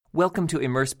Welcome to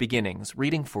Immerse Beginnings,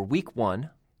 reading for Week 1,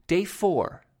 Day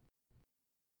 4.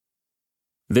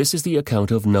 This is the account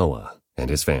of Noah and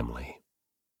his family.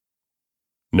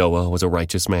 Noah was a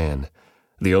righteous man,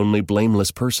 the only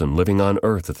blameless person living on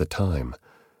earth at the time,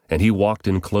 and he walked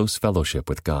in close fellowship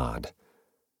with God.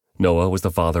 Noah was the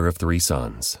father of 3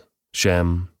 sons,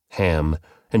 Shem, Ham,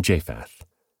 and Japheth.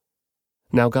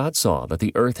 Now God saw that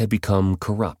the earth had become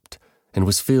corrupt and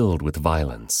was filled with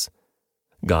violence.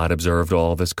 God observed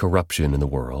all this corruption in the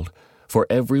world, for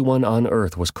everyone on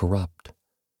earth was corrupt.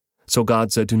 So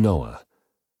God said to Noah,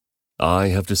 I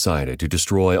have decided to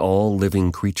destroy all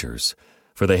living creatures,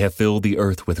 for they have filled the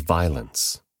earth with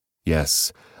violence.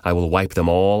 Yes, I will wipe them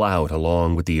all out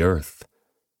along with the earth.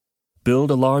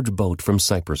 Build a large boat from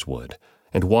cypress wood,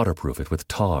 and waterproof it with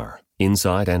tar,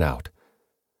 inside and out.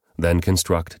 Then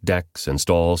construct decks and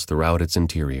stalls throughout its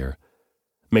interior.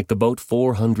 Make the boat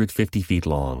 450 feet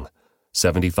long,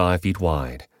 75 feet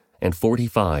wide, and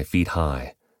 45 feet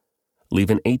high. Leave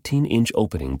an 18-inch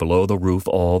opening below the roof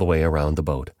all the way around the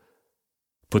boat.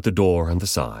 Put the door on the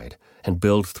side, and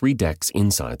build 3 decks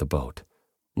inside the boat,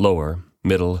 lower,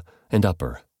 middle, and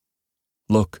upper.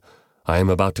 Look, I am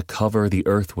about to cover the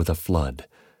earth with a flood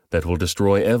that will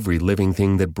destroy every living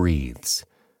thing that breathes.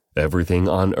 Everything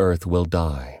on earth will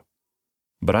die.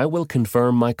 But I will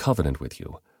confirm my covenant with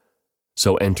you.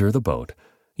 So enter the boat,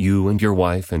 you and your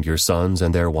wife and your sons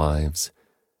and their wives.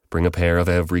 Bring a pair of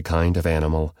every kind of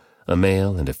animal, a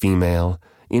male and a female,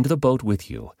 into the boat with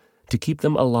you, to keep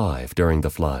them alive during the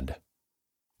flood.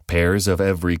 Pairs of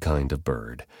every kind of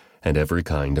bird, and every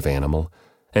kind of animal,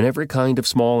 and every kind of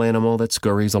small animal that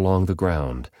scurries along the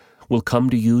ground, will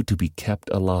come to you to be kept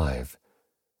alive.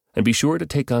 And be sure to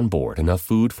take on board enough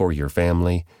food for your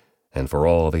family and for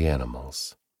all the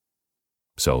animals.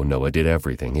 So Noah did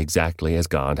everything exactly as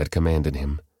God had commanded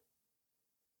him.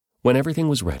 When everything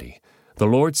was ready, the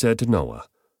Lord said to Noah,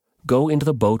 Go into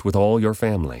the boat with all your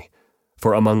family,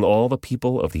 for among all the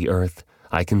people of the earth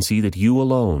I can see that you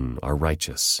alone are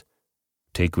righteous.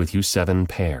 Take with you 7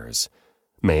 pairs,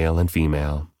 male and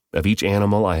female, of each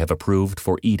animal I have approved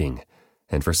for eating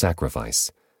and for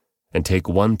sacrifice, and take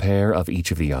 1 pair of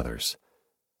each of the others.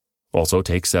 Also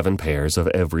take 7 pairs of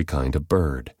every kind of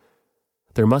bird.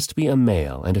 There must be a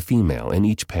male and a female in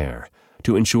each pair,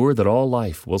 to ensure that all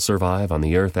life will survive on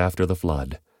the earth after the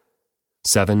flood.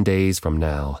 7 days from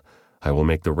now, I will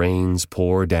make the rains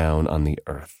pour down on the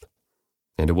earth.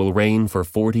 And it will rain for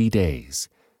 40 days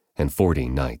and 40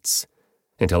 nights,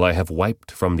 until I have wiped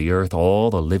from the earth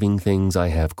all the living things I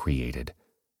have created.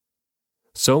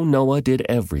 So Noah did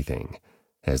everything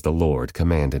as the Lord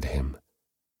commanded him.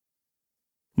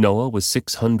 Noah was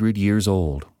 600 years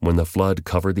old when the flood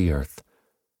covered the earth.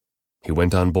 He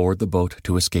went on board the boat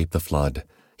to escape the flood,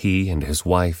 he and his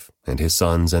wife and his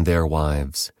sons and their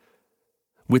wives.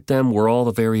 With them were all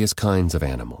the various kinds of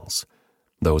animals,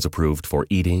 those approved for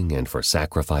eating and for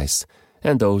sacrifice,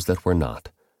 and those that were not,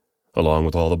 along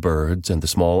with all the birds and the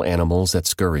small animals that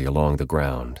scurry along the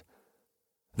ground.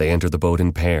 They entered the boat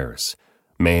in pairs,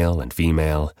 male and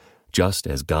female, just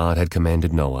as God had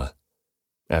commanded Noah.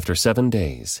 After 7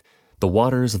 days, the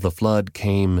waters of the flood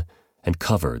came and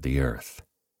covered the earth.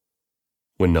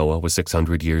 When Noah was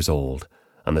 600 years old,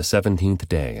 on the 17th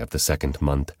day of the 2nd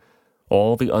month,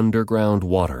 all the underground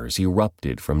waters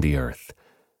erupted from the earth,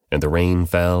 and the rain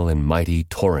fell in mighty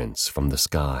torrents from the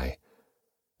sky.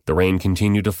 The rain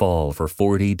continued to fall for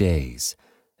 40 days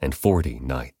and 40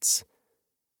 nights.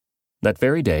 That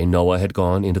very day Noah had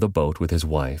gone into the boat with his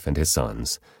wife and his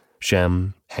sons,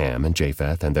 Shem, Ham, and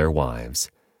Japheth, and their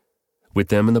wives. With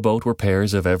them in the boat were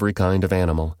pairs of every kind of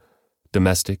animal,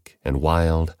 domestic and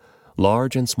wild,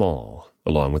 large and small,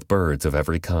 along with birds of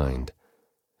every kind.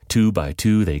 2 by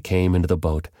 2 they came into the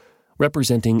boat,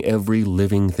 representing every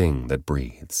living thing that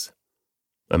breathes.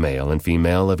 A male and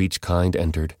female of each kind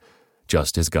entered,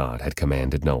 just as God had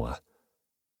commanded Noah.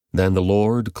 Then the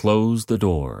Lord closed the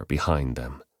door behind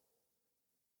them.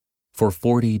 For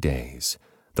 40 days,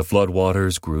 the flood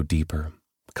waters grew deeper,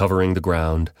 covering the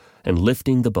ground and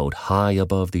lifting the boat high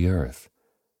above the earth.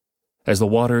 As the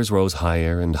waters rose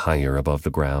higher and higher above the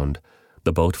ground,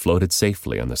 the boat floated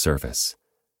safely on the surface.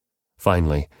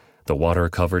 Finally, the water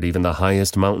covered even the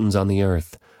highest mountains on the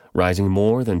earth, rising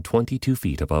more than 22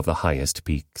 feet above the highest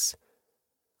peaks.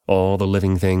 All the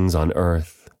living things on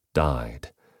earth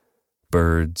died.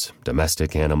 Birds,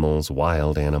 domestic animals,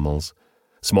 wild animals,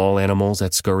 small animals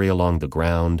that scurry along the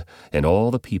ground, and all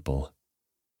the people.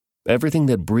 Everything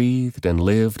that breathed and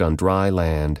lived on dry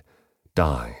land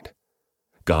died.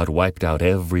 God wiped out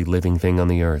every living thing on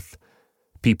the earth,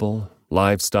 people,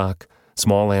 livestock,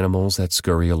 small animals that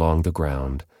scurry along the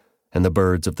ground, and the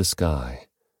birds of the sky.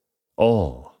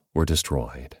 All were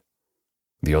destroyed.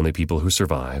 The only people who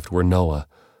survived were Noah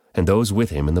and those with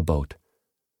him in the boat.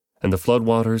 And the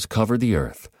floodwaters covered the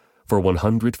earth for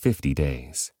 150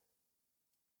 days.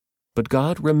 But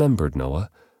God remembered Noah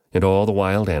and all the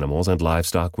wild animals and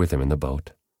livestock with him in the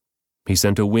boat. He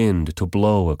sent a wind to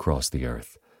blow across the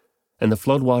earth, and the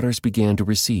floodwaters began to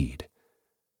recede.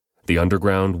 The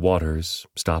underground waters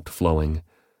stopped flowing,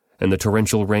 and the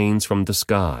torrential rains from the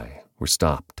sky were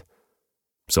stopped.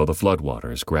 So the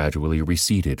floodwaters gradually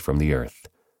receded from the earth.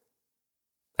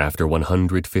 After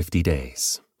 150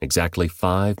 days, exactly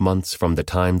 5 months from the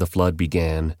time the flood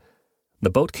began, the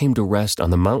boat came to rest on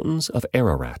the mountains of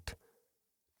Ararat.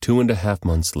 2.5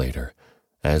 months later,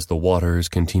 as the waters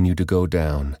continued to go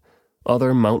down,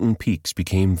 other mountain peaks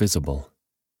became visible.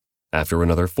 After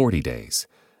another 40 days,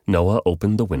 Noah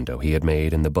opened the window he had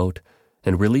made in the boat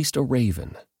and released a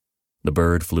raven. The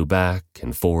bird flew back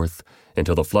and forth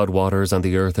until the floodwaters on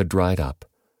the earth had dried up.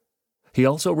 He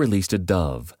also released a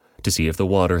dove to see if the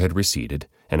water had receded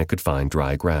and it could find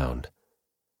dry ground.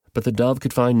 But the dove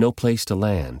could find no place to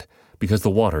land because the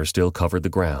water still covered the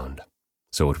ground.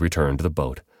 So it returned to the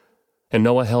boat, and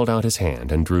Noah held out his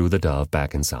hand and drew the dove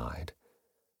back inside.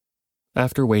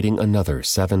 After waiting another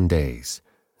 7 days,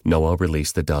 Noah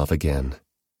released the dove again.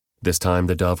 This time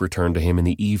the dove returned to him in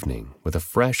the evening with a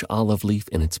fresh olive leaf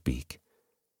in its beak.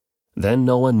 Then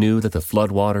Noah knew that the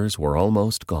floodwaters were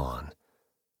almost gone.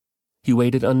 He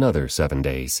waited another 7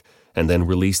 days and then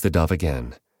released the dove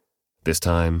again. This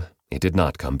time it did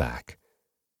not come back.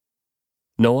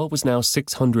 Noah was now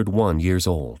 601 years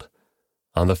old.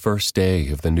 On the first day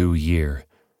of the new year,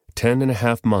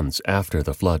 10.5 months after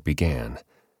the flood began,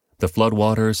 the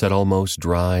floodwaters had almost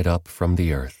dried up from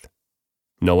the earth.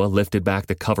 Noah lifted back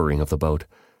the covering of the boat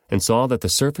and saw that the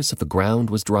surface of the ground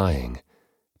was drying.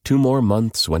 2 more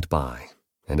months went by,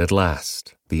 and at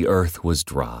last the earth was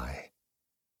dry.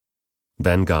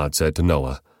 Then God said to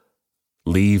Noah,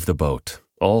 "Leave the boat,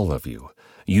 all of you,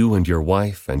 you and your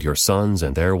wife and your sons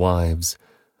and their wives.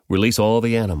 Release all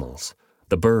the animals,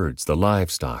 the birds, the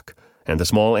livestock, and the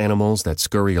small animals that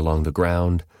scurry along the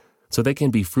ground, so they can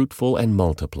be fruitful and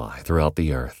multiply throughout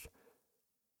the earth."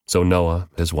 So Noah,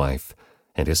 his wife,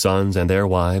 and his sons and their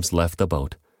wives left the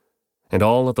boat, and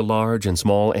all of the large and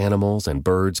small animals and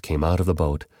birds came out of the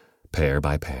boat, pair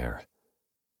by pair.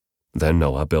 Then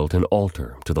Noah built an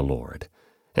altar to the Lord,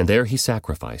 and there he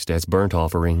sacrificed as burnt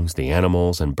offerings the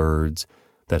animals and birds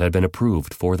that had been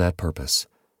approved for that purpose.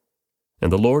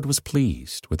 And the Lord was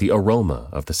pleased with the aroma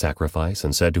of the sacrifice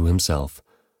and said to himself,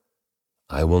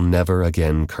 "I will never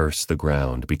again curse the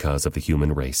ground because of the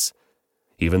human race,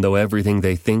 even though everything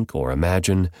they think or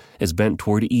imagine is bent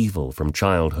toward evil from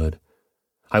childhood.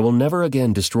 I will never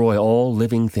again destroy all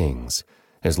living things.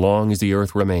 As long as the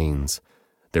earth remains,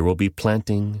 there will be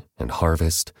planting and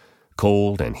harvest,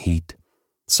 cold and heat,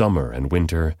 summer and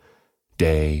winter,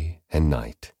 day and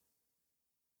night."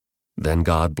 Then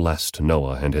God blessed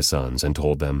Noah and his sons and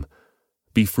told them,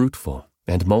 "Be fruitful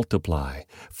and multiply,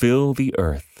 fill the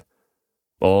earth.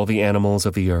 All the animals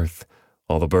of the earth,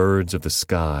 all the birds of the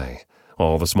sky,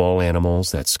 all the small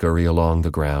animals that scurry along the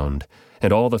ground,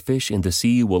 and all the fish in the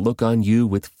sea will look on you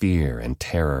with fear and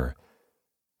terror.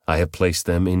 I have placed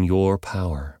them in your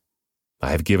power.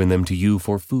 I have given them to you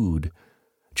for food,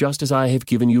 just as I have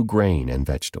given you grain and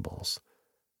vegetables.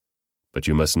 But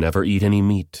you must never eat any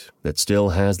meat that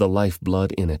still has the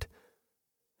lifeblood in it.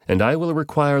 And I will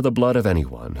require the blood of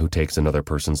anyone who takes another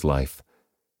person's life.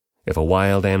 If a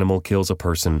wild animal kills a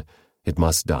person, it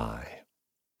must die.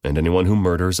 And anyone who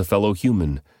murders a fellow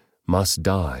human must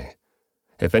die.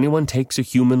 If anyone takes a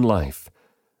human life,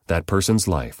 that person's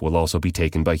life will also be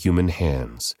taken by human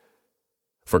hands.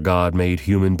 For God made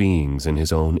human beings in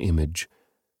his own image.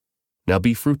 Now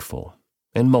be fruitful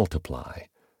and multiply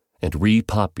and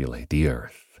repopulate the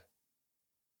earth."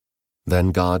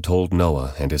 Then God told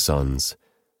Noah and his sons,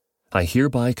 "I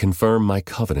hereby confirm my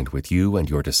covenant with you and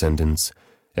your descendants,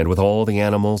 and with all the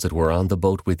animals that were on the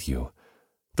boat with you,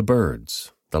 the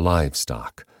birds, the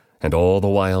livestock, and all the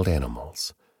wild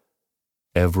animals.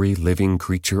 Every living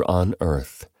creature on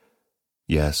earth.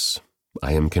 Yes,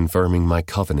 I am confirming my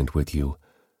covenant with you.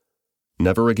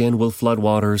 Never again will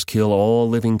floodwaters kill all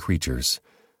living creatures.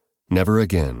 Never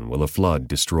again will a flood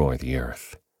destroy the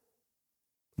earth."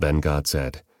 Then God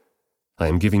said, "I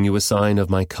am giving you a sign of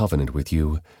my covenant with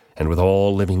you and with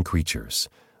all living creatures,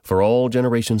 for all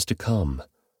generations to come.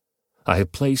 I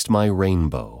have placed my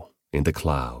rainbow in the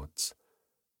clouds.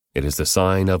 It is the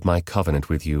sign of my covenant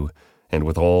with you and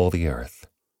with all the earth.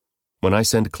 When I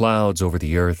send clouds over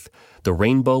the earth, the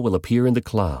rainbow will appear in the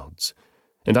clouds,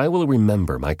 and I will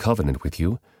remember my covenant with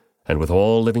you and with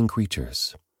all living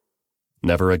creatures.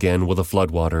 Never again will the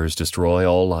floodwaters destroy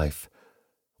all life.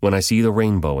 When I see the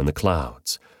rainbow in the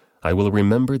clouds, I will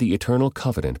remember the eternal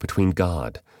covenant between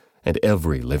God and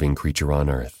every living creature on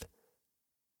earth.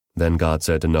 Then God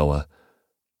said to Noah,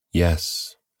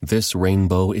 "Yes, this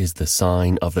rainbow is the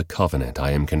sign of the covenant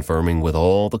I am confirming with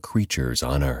all the creatures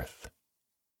on earth."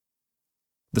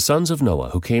 The sons of Noah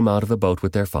who came out of the boat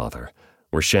with their father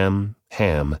were Shem,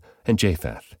 Ham, and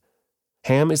Japheth.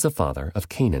 Ham is the father of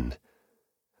Canaan.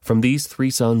 From these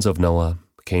three sons of Noah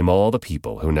came all the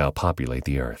people who now populate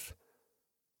the earth.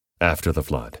 After the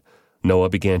flood, Noah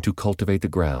began to cultivate the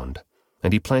ground,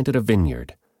 and he planted a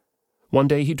vineyard. One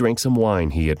day he drank some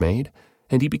wine he had made,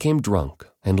 and he became drunk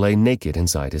and lay naked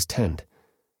inside his tent.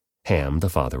 Ham, the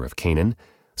father of Canaan,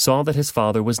 saw that his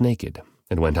father was naked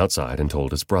and went outside and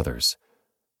told his brothers.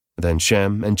 Then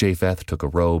Shem and Japheth took a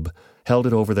robe, held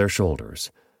it over their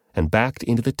shoulders, and backed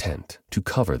into the tent to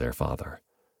cover their father.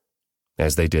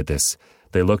 As they did this,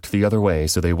 they looked the other way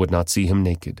so they would not see him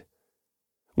naked.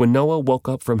 When Noah woke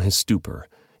up from his stupor,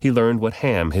 he learned what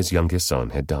Ham, his youngest son,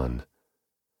 had done.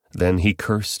 Then he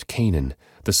cursed Canaan,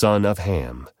 the son of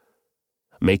Ham.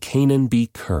 "May Canaan be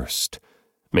cursed.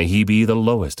 May he be the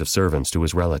lowest of servants to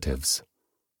his relatives."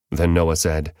 Then Noah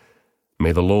said,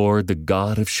 "May the Lord, the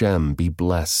God of Shem, be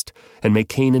blessed, and may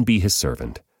Canaan be his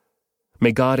servant.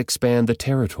 May God expand the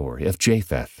territory of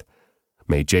Japheth.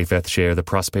 May Japheth share the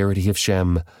prosperity of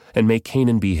Shem, and may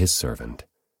Canaan be his servant."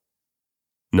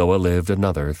 Noah lived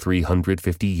another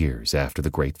 350 years after the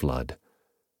great flood.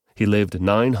 He lived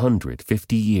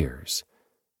 950 years,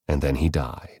 and then he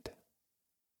died.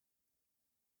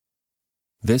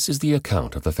 This is the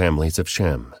account of the families of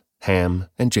Shem, Ham,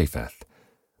 and Japheth,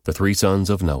 the three sons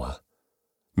of Noah.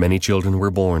 Many children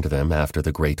were born to them after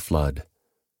the great flood.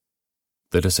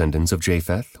 The descendants of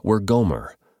Japheth were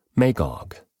Gomer,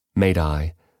 Magog,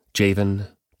 Madai, Javan,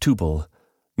 Tubal,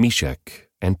 Meshech,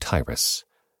 and Tyrus.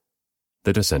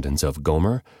 The descendants of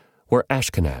Gomer were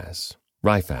Ashkenaz,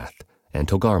 Riphath, and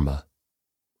Togarmah.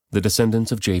 The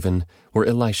descendants of Javan were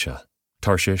Elisha,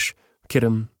 Tarshish,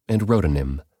 Kittim, and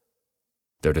Rodanim.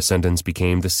 Their descendants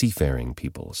became the seafaring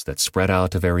peoples that spread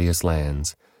out to various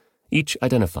lands, each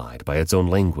identified by its own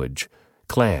language,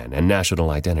 clan, and national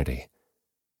identity.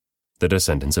 The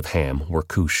descendants of Ham were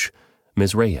Cush,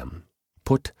 Mizraim,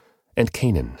 Put, and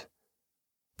Canaan.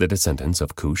 The descendants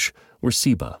of Cush were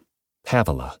Seba,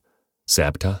 Havilah,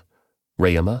 Sabta,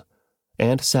 Raamah,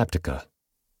 and Sabteka.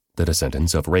 The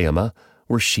descendants of Raamah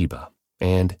were Sheba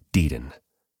and Dedan.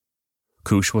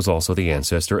 Cush was also the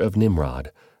ancestor of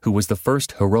Nimrod, who was the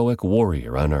first heroic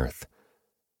warrior on earth.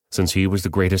 Since he was the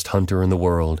greatest hunter in the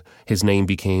world, his name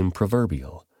became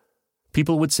proverbial.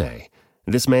 People would say,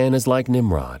 "This man is like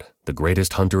Nimrod, the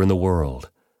greatest hunter in the world."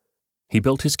 He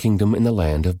built his kingdom in the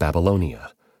land of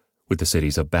Babylonia, with the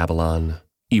cities of Babylon,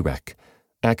 Erech,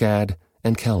 Akkad,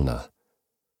 and Calneh.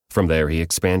 From there he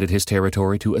expanded his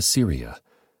territory to Assyria,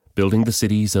 building the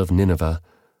cities of Nineveh,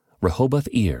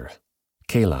 Rehoboth-ir,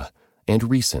 Calah, and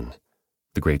Resen,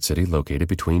 the great city located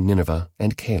between Nineveh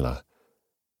and Calah.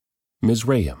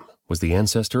 Mizraim was the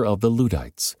ancestor of the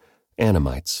Ludites,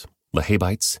 Anamites,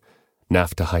 Lehabites,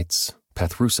 Naphtuhites,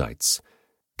 Pathrusites,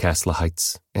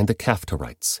 Caslahites, and the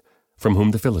Caphtorites, from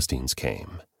whom the Philistines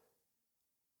came.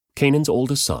 Canaan's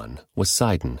oldest son was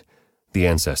Sidon, the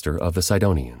ancestor of the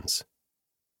Sidonians.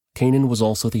 Canaan was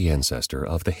also the ancestor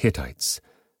of the Hittites,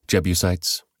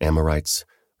 Jebusites, Amorites,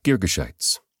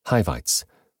 Girgashites, Hivites,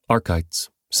 Archites,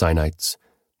 Sinites,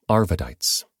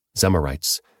 Arvadites,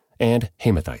 Zemarites, and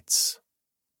Hamathites.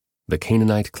 The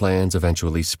Canaanite clans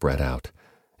eventually spread out,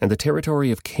 and the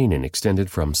territory of Canaan extended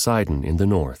from Sidon in the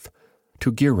north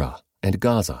to Gera and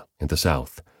Gaza in the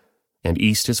south, and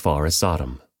east as far as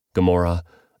Sodom, Gomorrah,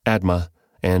 Admah,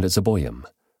 and Zeboim,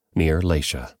 near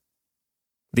Lasha.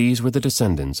 These were the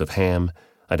descendants of Ham,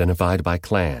 identified by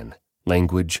clan,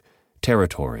 language,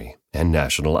 territory, and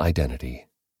national identity.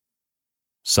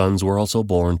 Sons were also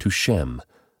born to Shem,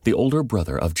 the older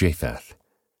brother of Japheth.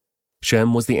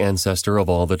 Shem was the ancestor of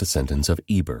all the descendants of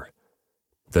Eber.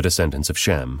 The descendants of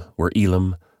Shem were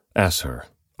Elam, Asshur,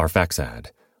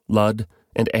 Arphaxad, Lud,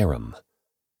 and Aram.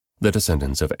 The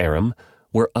descendants of Aram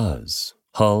were Uz,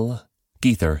 Hul,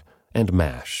 Gether, and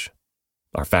Mash.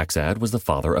 Arphaxad was the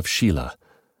father of Shelah,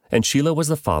 and Shelah was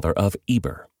the father of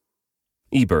Eber.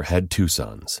 Eber had two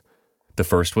sons. The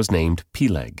first was named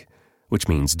Peleg, which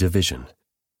means division.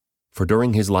 For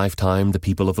during his lifetime the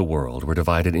people of the world were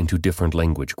divided into different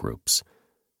language groups.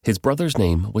 His brother's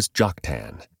name was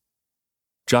Joktan.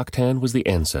 Joktan was the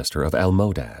ancestor of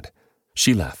Almodad,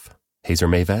 Sheleph,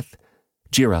 Hazarmaveth,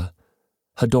 Jirah,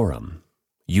 Hadoram,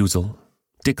 Uzal,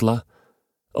 Diklah,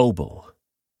 Obal,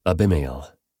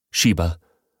 Abimael, Sheba,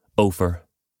 Ophir,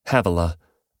 Havilah,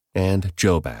 and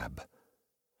Jobab.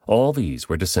 All these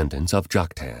were descendants of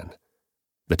Joktan.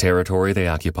 The territory they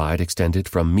occupied extended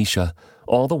from Mesha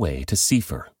all the way to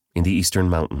Sephir in the eastern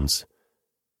mountains.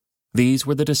 These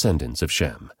were the descendants of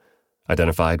Shem,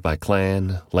 identified by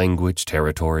clan, language,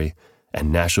 territory,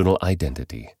 and national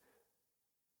identity.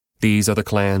 These are the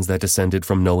clans that descended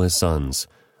from Noah's sons,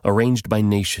 arranged by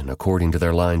nation according to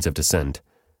their lines of descent.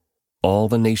 All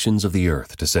the nations of the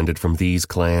earth descended from these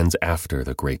clans after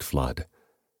the great flood.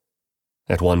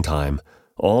 At one time,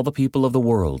 all the people of the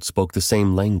world spoke the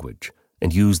same language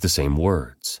and used the same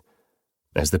words.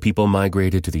 As the people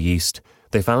migrated to the east,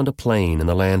 they found a plain in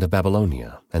the land of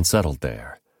Babylonia and settled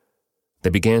there. They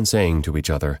began saying to each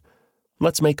other,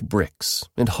 "Let's make bricks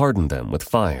and harden them with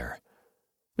fire."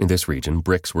 In this region,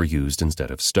 bricks were used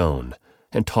instead of stone,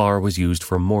 and tar was used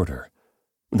for mortar.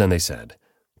 Then they said,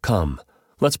 "Come,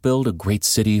 let's build a great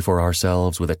city for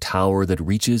ourselves with a tower that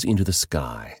reaches into the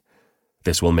sky.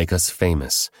 This will make us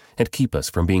famous and keep us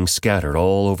from being scattered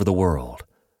all over the world."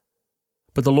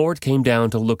 But the Lord came down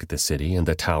to look at the city and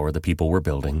the tower the people were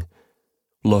building.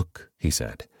 "Look," he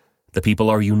said, "the people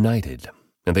are united,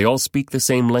 and they all speak the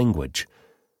same language.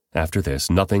 After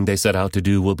this, nothing they set out to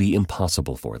do will be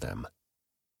impossible for them.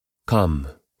 Come,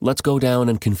 let's go down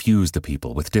and confuse the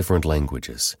people with different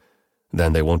languages.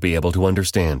 Then they won't be able to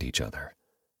understand each other."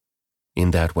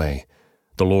 In that way,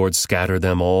 the Lord scattered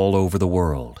them all over the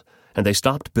world, and they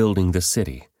stopped building the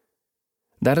city.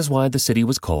 That is why the city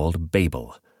was called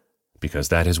Babel, because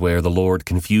that is where the Lord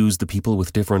confused the people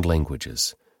with different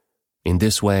languages. In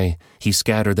this way, he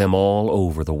scattered them all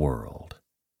over the world.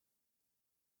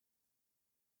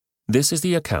 This is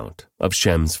the account of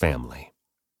Shem's family.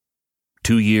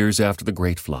 2 years after the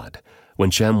great flood, when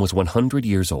Shem was 100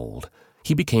 years old,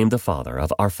 he became the father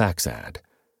of Arphaxad.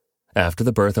 After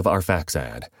the birth of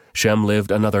Arphaxad, Shem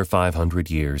lived another 500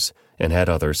 years and had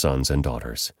other sons and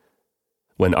daughters.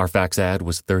 When Arphaxad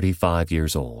was 35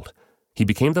 years old, he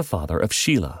became the father of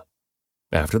Shelah.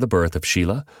 After the birth of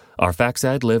Shelah,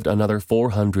 Arphaxad lived another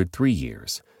 403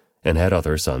 years and had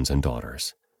other sons and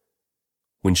daughters.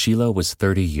 When Shelah was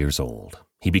 30 years old,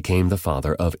 he became the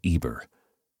father of Eber.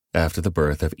 After the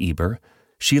birth of Eber,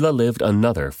 Shelah lived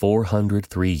another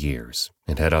 403 years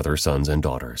and had other sons and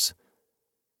daughters.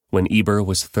 When Eber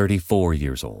was 34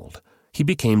 years old, he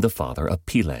became the father of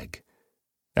Peleg.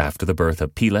 After the birth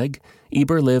of Peleg,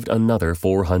 Eber lived another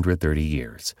 430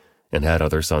 years and had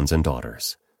other sons and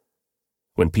daughters.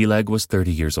 When Peleg was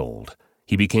 30 years old,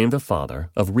 he became the father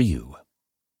of Reu.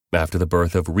 After the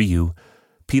birth of Reu,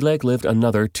 Peleg lived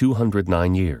another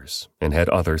 209 years and had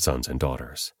other sons and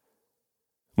daughters.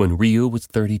 When Reu was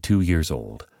 32 years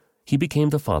old, he became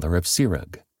the father of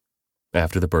Serug.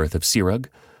 After the birth of Serug,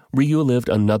 Reu lived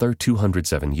another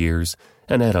 207 years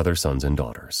and had other sons and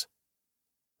daughters.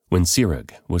 When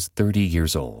Serug was 30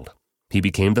 years old, he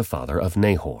became the father of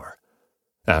Nahor.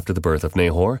 After the birth of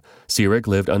Nahor, Serug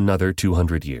lived another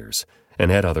 200 years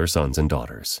and had other sons and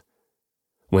daughters.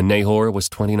 When Nahor was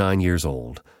 29 years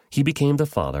old, he became the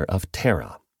father of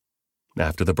Terah.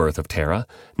 After the birth of Terah,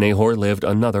 Nahor lived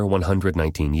another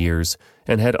 119 years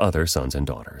and had other sons and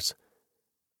daughters.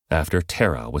 After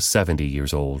Terah was 70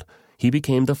 years old, he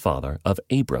became the father of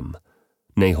Abram,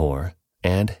 Nahor,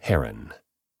 and Haran.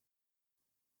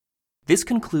 This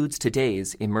concludes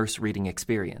today's Immerse reading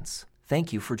experience.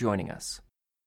 Thank you for joining us.